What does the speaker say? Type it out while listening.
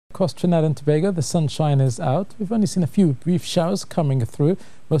across Trinidad and Tobago, the sunshine is out. We've only seen a few brief showers coming through.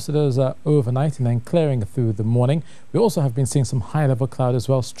 Most of those are overnight and then clearing through the morning. We also have been seeing some high-level cloud as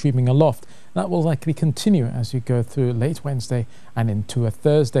well streaming aloft. That will likely continue as you go through late Wednesday and into a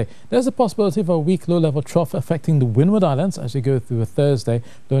Thursday. There's a possibility of a weak low-level trough affecting the Windward Islands as you go through a Thursday.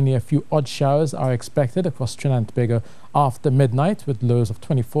 Only a few odd showers are expected across Trinidad and Tobago after midnight, with lows of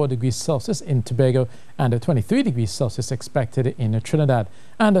 24 degrees Celsius in Tobago and 23 degrees Celsius expected in Trinidad.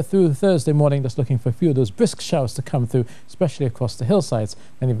 And through Thursday morning, just looking for a few of those brisk showers to come through, especially across the hillsides.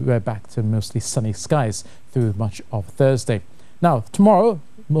 Then we're back to mostly sunny skies through much of Thursday. Now, tomorrow,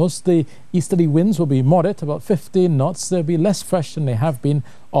 mostly easterly winds will be moderate, about 15 knots. They'll be less fresh than they have been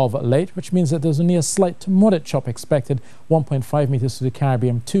of late, which means that there's only a slight to moderate chop expected, 1.5 meters to the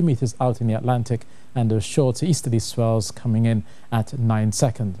Caribbean, 2 meters out in the Atlantic, and those short to easterly swells coming in at 9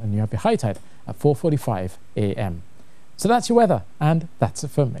 seconds. And you have your high tide at 4:45 a.m. So that's your weather, and that's it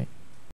from me.